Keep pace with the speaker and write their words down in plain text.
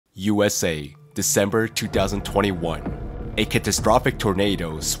USA, December 2021. A catastrophic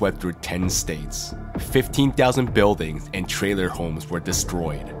tornado swept through 10 states. 15,000 buildings and trailer homes were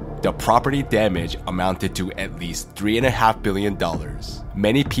destroyed. The property damage amounted to at least $3.5 billion.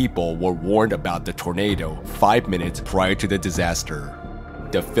 Many people were warned about the tornado 5 minutes prior to the disaster.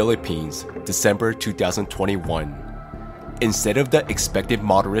 The Philippines, December 2021. Instead of the expected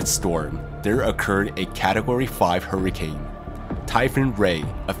moderate storm, there occurred a Category 5 hurricane. Typhoon Ray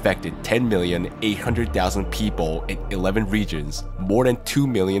affected 10,800,000 people in 11 regions. More than 2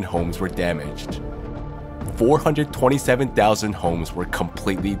 million homes were damaged. 427,000 homes were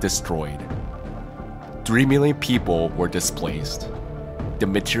completely destroyed. 3 million people were displaced. The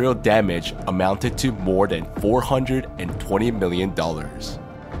material damage amounted to more than $420 million.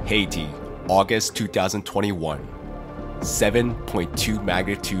 Haiti, August 2021. 7.2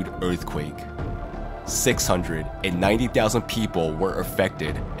 magnitude earthquake. 690,000 people were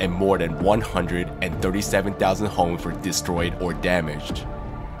affected and more than 137,000 homes were destroyed or damaged.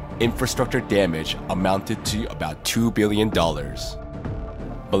 Infrastructure damage amounted to about $2 billion.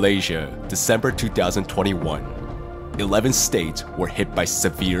 Malaysia, December 2021. 11 states were hit by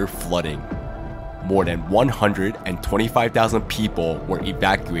severe flooding. More than 125,000 people were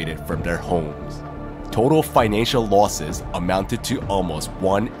evacuated from their homes. Total financial losses amounted to almost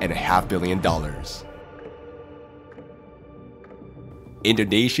 $1.5 billion.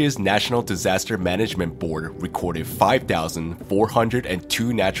 Indonesia's National Disaster Management Board recorded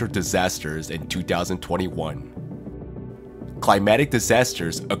 5,402 natural disasters in 2021. Climatic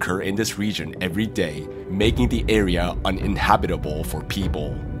disasters occur in this region every day, making the area uninhabitable for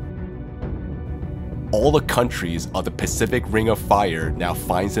people. All the countries of the Pacific Ring of Fire now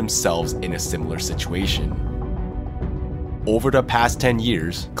find themselves in a similar situation. Over the past 10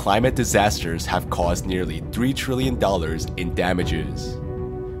 years, climate disasters have caused nearly $3 trillion in damages.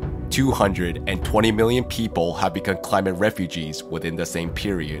 220 million people have become climate refugees within the same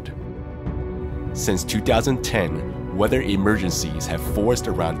period. Since 2010, weather emergencies have forced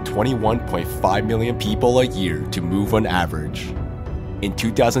around 21.5 million people a year to move on average. In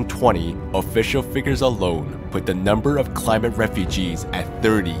 2020, official figures alone put the number of climate refugees at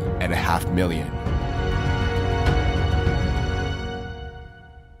 30.5 million.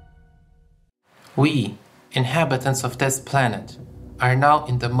 We, inhabitants of this planet, are now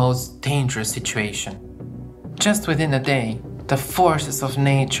in the most dangerous situation. Just within a day, the forces of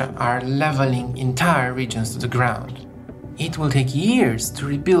nature are leveling entire regions to the ground. It will take years to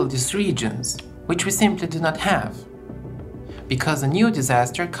rebuild these regions, which we simply do not have, because a new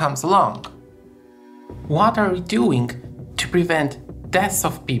disaster comes along. What are we doing to prevent deaths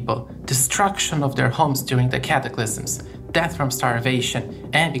of people, destruction of their homes during the cataclysms, death from starvation,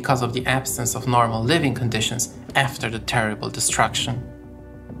 and because of the absence of normal living conditions after the terrible destruction?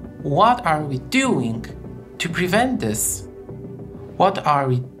 What are we doing to prevent this? What are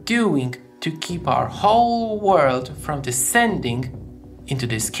we doing to keep our whole world from descending into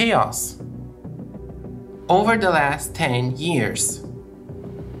this chaos? Over the last 10 years,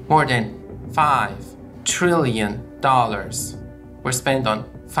 more than $5 trillion were spent on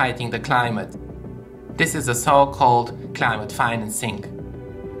fighting the climate. This is the so-called climate financing.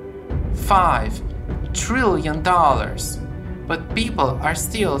 $5 trillion. But people are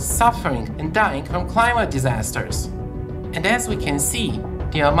still suffering and dying from climate disasters. And as we can see,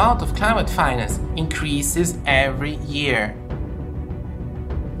 the amount of climate finance increases every year.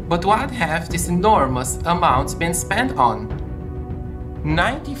 But what have these enormous amounts been spent on?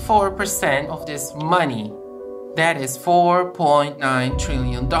 94% of this money, that is $4.9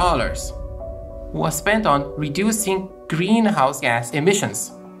 trillion, was spent on reducing greenhouse gas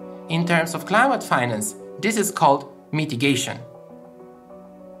emissions. In terms of climate finance, this is called mitigation.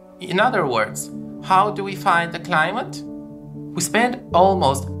 In other words, how do we fight the climate? We spend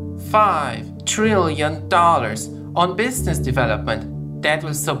almost $5 trillion on business development that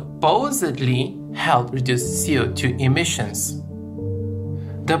will supposedly help reduce CO2 emissions.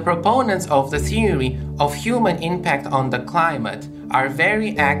 The proponents of the theory of human impact on the climate are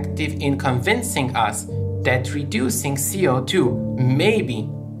very active in convincing us that reducing CO2 maybe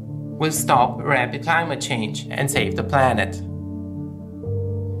will stop rapid climate change and save the planet.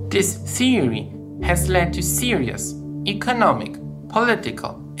 This theory has led to serious economic,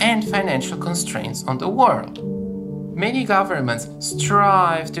 political, and financial constraints on the world. Many governments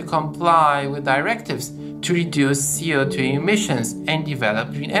strive to comply with directives to reduce CO2 emissions and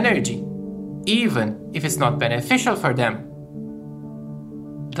develop green energy, even if it's not beneficial for them.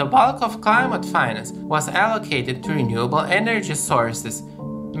 The bulk of climate finance was allocated to renewable energy sources,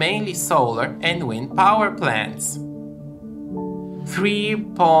 mainly solar and wind power plants.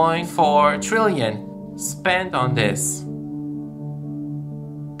 3.4 trillion spent on this.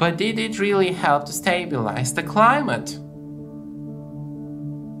 But did it really help to stabilize the climate?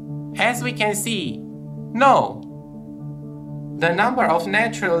 As we can see, no. The number of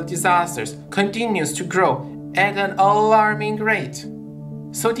natural disasters continues to grow at an alarming rate.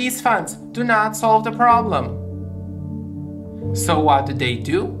 So these funds do not solve the problem. So what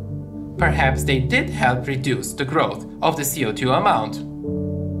do? Perhaps they did help reduce the growth of the CO2 amount.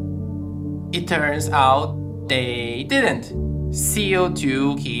 It turns out they didn't.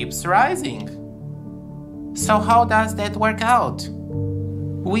 CO2 keeps rising. So how does that work out?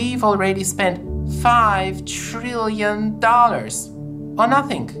 We've already spent $5 trillion on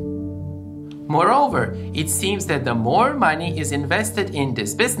nothing. Moreover, it seems that the more money is invested in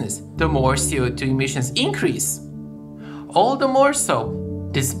this business, the more CO2 emissions increase. All the more so,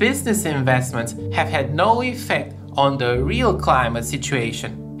 these business investments have had no effect on the real climate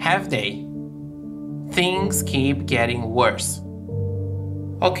situation, have they? Things keep getting worse.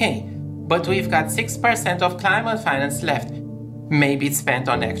 Okay, but we've got 6% of climate finance left. Maybe it's spent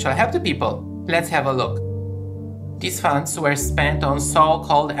on actual help to people. Let's have a look. These funds were spent on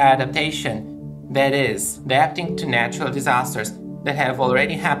so-called adaptation, that is, adapting to natural disasters that have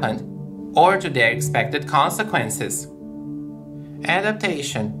already happened or to their expected consequences.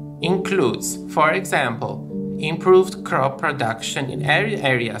 Adaptation includes, for example, improved crop production in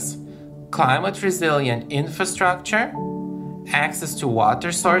areas, climate-resilient infrastructure, access to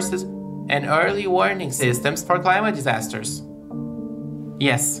water sources, and early warning systems for climate disasters.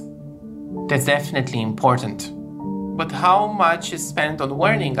 Yes, that's definitely important. But how much is spent on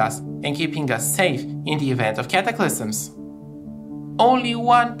warning us and keeping us safe in the event of cataclysms? Only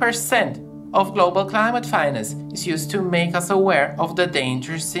 1% of global climate finance is used to make us aware of the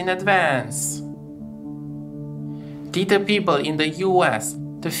dangers in advance. Did the people in the US,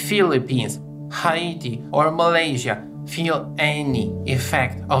 the Philippines, Haiti, or Malaysia feel any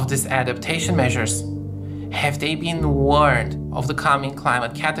effect of these adaptation measures? Have they been warned of the coming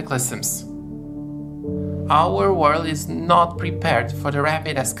climate cataclysms? Our world is not prepared for the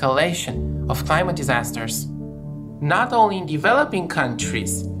rapid escalation of climate disasters. Not only in developing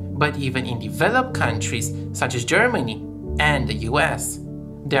countries, but even in developed countries such as Germany and the US,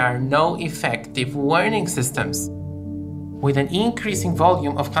 there are no effective warning systems. With an increasing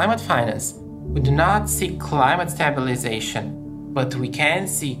volume of climate finance, we do not see climate stabilization, but we can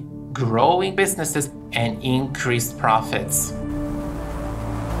see growing businesses and increased profits.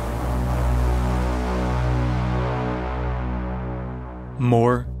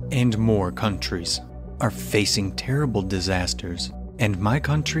 More and more countries are facing terrible disasters, and my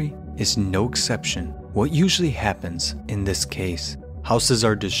country is no exception. What usually happens in this case? Houses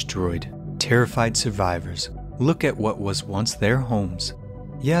are destroyed, terrified survivors look at what was once their homes.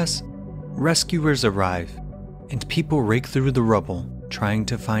 Yes, rescuers arrive, and people rake through the rubble trying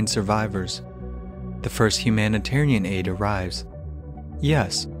to find survivors. The first humanitarian aid arrives.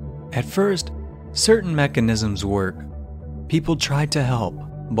 Yes, at first, certain mechanisms work. People try to help,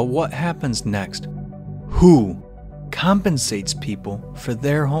 but what happens next? Who compensates people for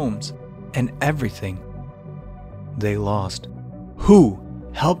their homes and everything they lost? Who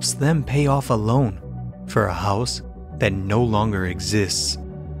helps them pay off a loan for a house that no longer exists?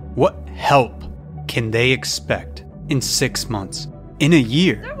 What help can they expect in 6 months, in a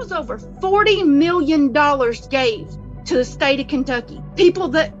year? There was over $40 million gave to the state of Kentucky.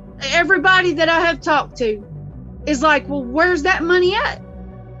 Everybody that I have talked to is like, well, where's that money at?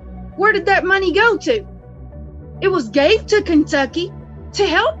 Where did that money go to? It was gave to Kentucky to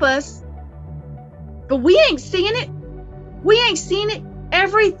help us, but we ain't seeing it. We ain't seen it.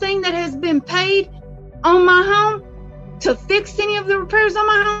 Everything that has been paid on my home to fix any of the repairs on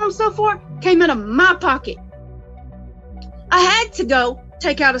my home so far came out of my pocket. I had to go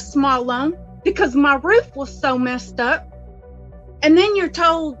take out a small loan because my roof was so messed up. And then you're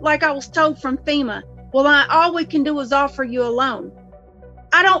told, like I was told from FEMA, well, all we can do is offer you a loan.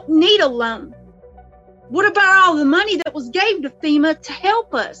 I don't need a loan. What about all the money that was gave to FEMA to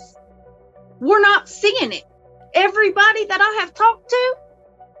help us? We're not seeing it. Everybody that I have talked to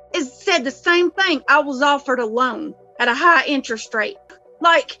has said the same thing. I was offered a loan at a high interest rate.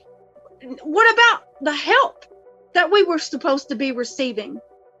 Like, what about the help that we were supposed to be receiving?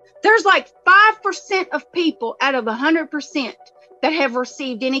 There's like 5% of people out of 100% that have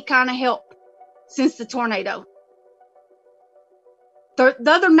received any kind of help since the tornado. The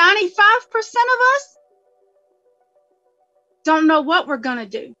other 95% of us don't know what we're going to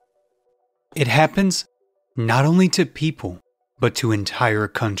do. It happens not only to people, but to entire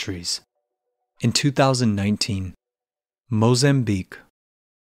countries. In 2019, Mozambique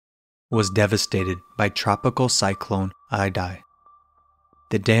was devastated by tropical cyclone Idai.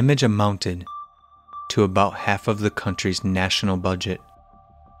 The damage amounted to about half of the country's national budget.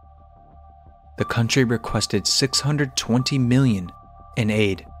 The country requested $620 million in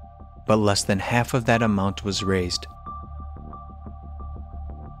aid, but less than half of that amount was raised.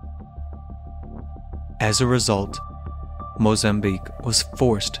 As a result, Mozambique was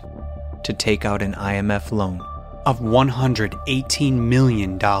forced to take out an IMF loan of $118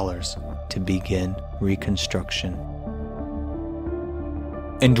 million to begin reconstruction.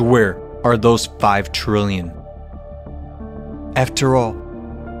 And where are those $5 trillion? After all,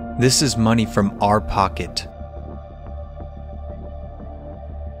 this is money from our pocket.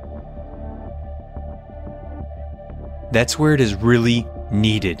 That's where it is really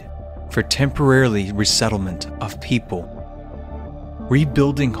needed for temporarily resettlement of people,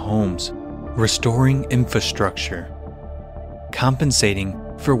 rebuilding homes, restoring infrastructure, compensating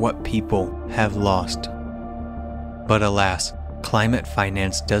for what people have lost. But alas, climate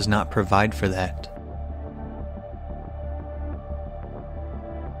finance does not provide for that.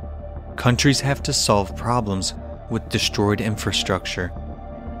 Countries have to solve problems with destroyed infrastructure,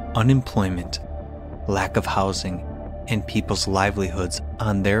 unemployment, lack of housing, and people's livelihoods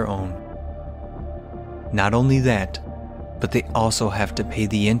on their own. Not only that, but they also have to pay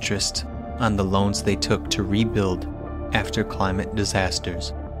the interest on the loans they took to rebuild after climate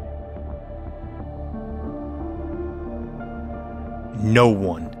disasters. No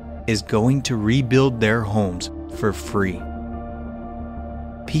one is going to rebuild their homes for free.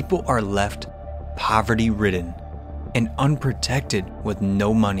 People are left poverty-ridden and unprotected with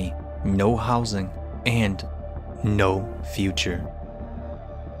no money, no housing, and no future.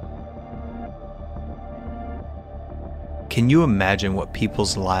 Can you imagine what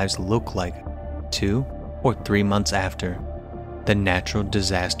people's lives look like 2 or 3 months after the natural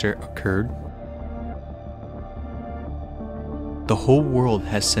disaster occurred? The whole world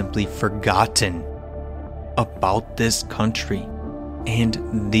has simply forgotten about this country and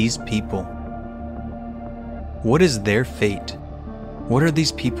these people. What is their fate? What are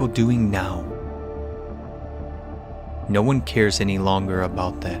these people doing now? No one cares any longer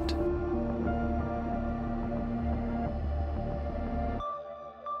about that.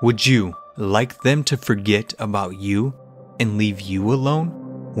 Would you like them to forget about you and leave you alone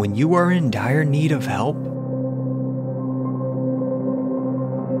when you are in dire need of help?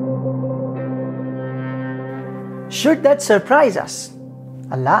 Should that surprise us?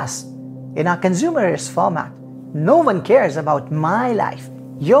 Alas, in our consumerist format, no one cares about my life,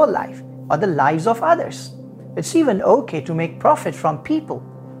 your life, or the lives of others. It's even okay to make profit from people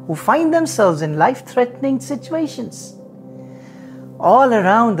who find themselves in life-threatening situations. All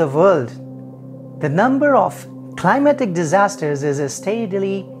around the world, the number of climatic disasters is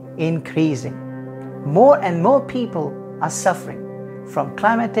steadily increasing. More and more people are suffering from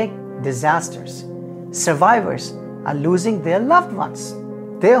climatic disasters. Survivors are losing their loved ones,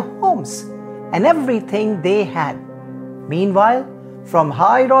 their homes, and everything they had. Meanwhile, from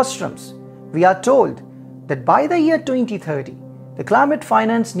high rostrums, we are told that by the year 2030, the climate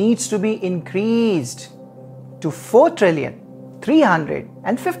finance needs to be increased to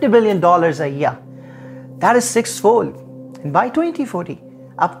 $4,350 billion a year. That is 6-fold. And by 2040,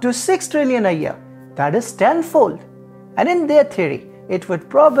 up to $6 trillion a year. That is 10-fold. And in their theory, it would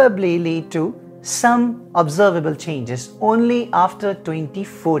probably lead to some observable changes only after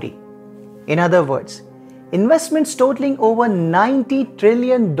 2040. In other words, investments totaling over $90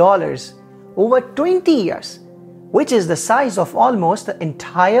 trillion over 20 years, which is the size of almost the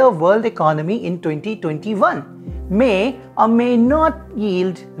entire world economy in 2021, may or may not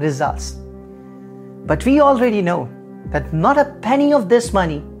yield results. But we already know that not a penny of this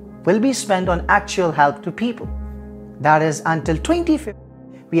money will be spent on actual help to people. That is, until 2050,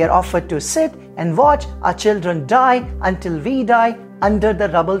 we are offered to sit and watch our children die until we die under the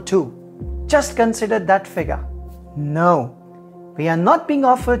rubble too. Just consider that figure. No, we are not being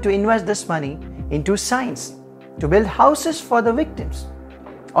offered to invest this money into science, to build houses for the victims,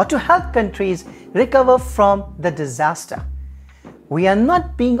 or to help countries recover from the disaster. We are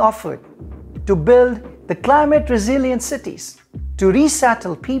not being offered to build the climate resilient cities, to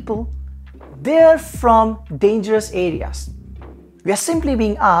resettle people there from dangerous areas. We are simply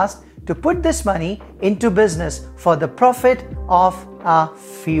being asked to put this money into business for the profit of a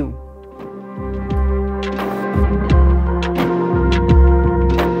few.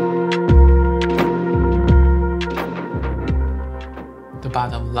 The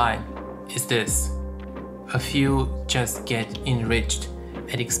bottom line is this: a few just get enriched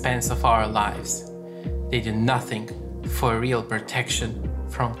at the expense of our lives. They do nothing for real protection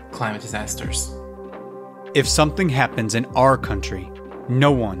from climate disasters. If something happens in our country,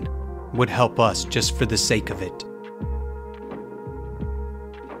 no one would help us just for the sake of it.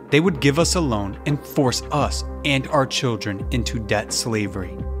 They would give us a loan and force us and our children into debt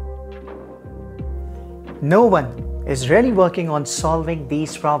slavery. No one is really working on solving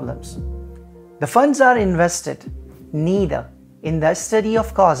these problems. The funds are invested neither in the study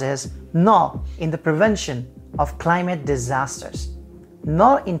of causes nor in the prevention of climate disasters,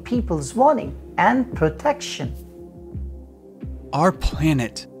 nor in people's warning and protection. Our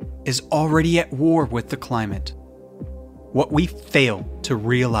planet is already at war with the climate. What we fail to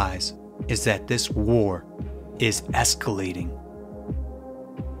realize is that this war is escalating.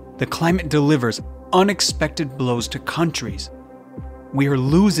 The climate delivers unexpected blows to countries. We are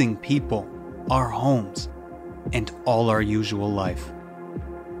losing people, our homes, and all our usual life.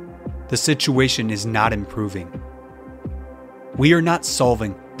 The situation is not improving. We are not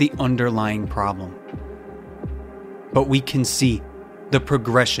solving the underlying problem. But we can see the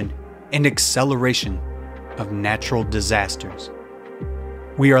progression and acceleration of natural disasters.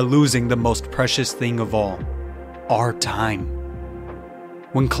 We are losing the most precious thing of all, our time.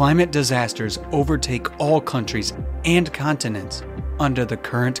 When climate disasters overtake all countries and continents under the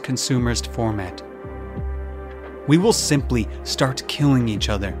current consumerist format, we will simply start killing each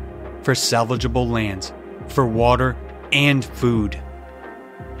other for salvageable lands, for water and food.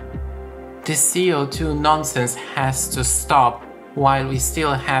 This CO2 nonsense has to stop while we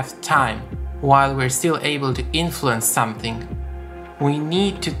still have time, while we're still able to influence something. We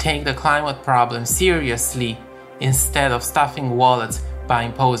need to take the climate problem seriously instead of stuffing wallets by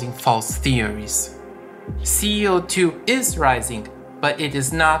imposing false theories. CO2 is rising, but it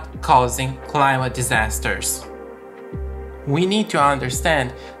is not causing climate disasters. We need to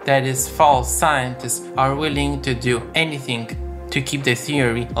understand that these false scientists are willing to do anything to keep the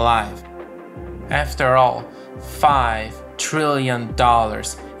theory alive. After all, $5 trillion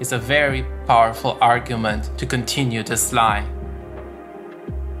is a very powerful argument to continue this lie.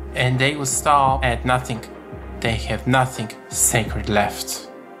 And they will stop at nothing. They have nothing sacred left.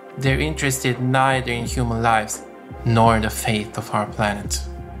 They're interested neither in human lives nor in the fate of our planet.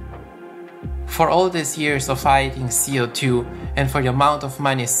 For all these years of fighting CO2 and for the amount of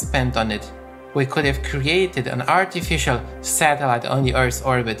money spent on it, we could have created an artificial satellite on the Earth's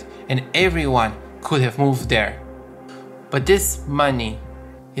orbit and everyone could have moved there. But this money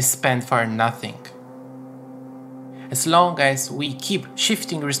is spent for nothing. As long as we keep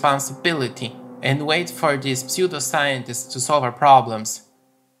shifting responsibility and wait for these pseudoscientists to solve our problems,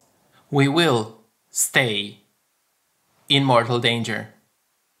 we will stay in mortal danger.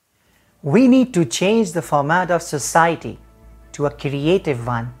 We need to change the format of society to a creative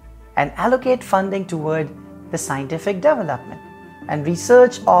one and allocate funding toward the scientific development and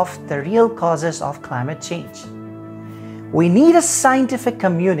research of the real causes of climate change. We need a scientific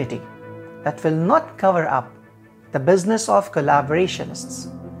community that will not cover up the business of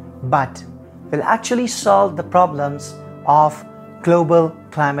collaborationists, but will actually solve the problems of global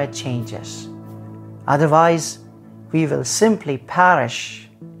climate changes. Otherwise, we will simply perish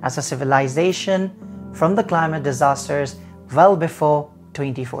as a civilization from the climate disasters well before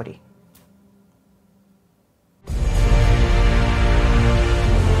 2040.